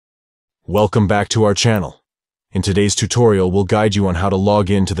Welcome back to our channel. In today's tutorial, we'll guide you on how to log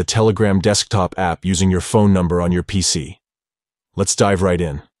in to the Telegram desktop app using your phone number on your PC. Let's dive right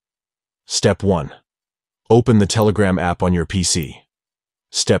in. Step 1. Open the Telegram app on your PC.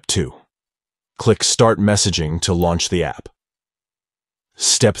 Step 2. Click Start Messaging to launch the app.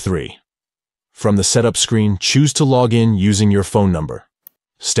 Step 3. From the setup screen, choose to log in using your phone number.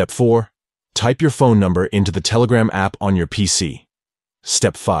 Step 4. Type your phone number into the Telegram app on your PC.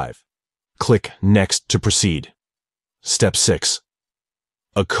 Step 5. Click Next to proceed. Step 6.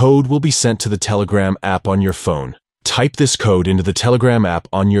 A code will be sent to the Telegram app on your phone. Type this code into the Telegram app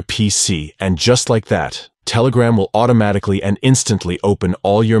on your PC, and just like that, Telegram will automatically and instantly open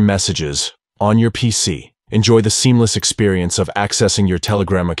all your messages on your PC. Enjoy the seamless experience of accessing your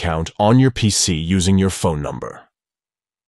Telegram account on your PC using your phone number.